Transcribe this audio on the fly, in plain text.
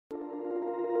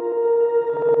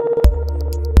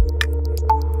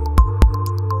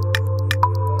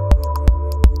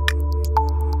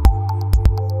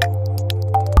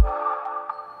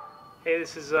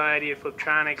this is Idea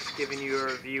Fliptronics giving you a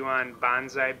review on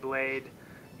Banzai Blade,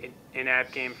 an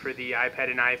app game for the iPad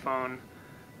and iPhone.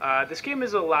 This game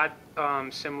is a lot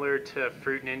similar to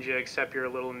Fruit Ninja, except you're a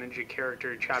little ninja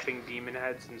character chopping demon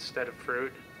heads instead of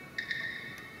fruit.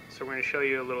 So we're going to show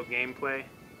you a little gameplay.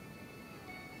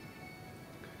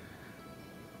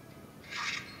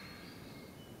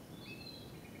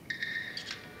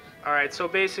 Alright, so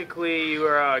basically you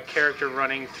are a character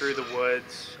running through the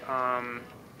woods,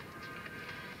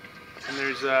 and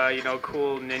there's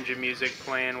cool ninja music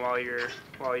playing while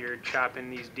you're chopping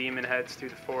these demon heads through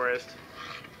the forest.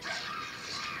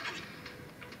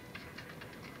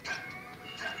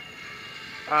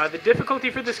 The difficulty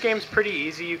for this game is pretty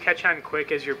easy. You catch on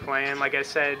quick as you're playing. Like I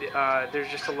said, there's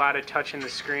just a lot of touching the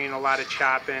screen, a lot of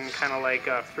chopping, kind of like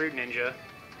Fruit Ninja.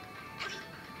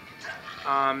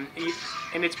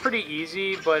 And it's pretty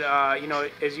easy, but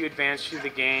as you advance through the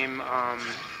game,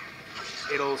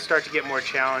 it'll start to get more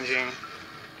challenging.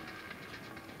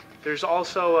 There's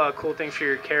also cool things for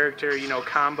your character,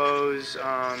 combos.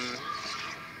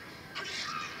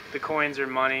 The coins are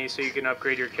money, so you can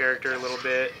upgrade your character a little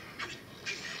bit.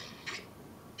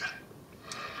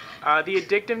 The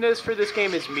addictiveness for this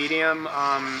game is medium.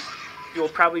 You'll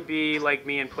probably be like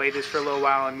me and play this for a little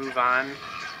while and move on.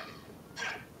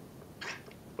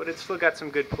 But it's still got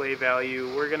some good play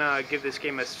value. We're going to give this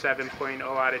game a 7.0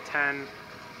 out of 10.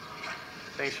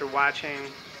 Thanks for watching.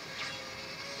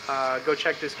 Go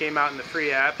check this game out in the free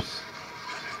apps.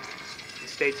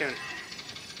 Stay tuned.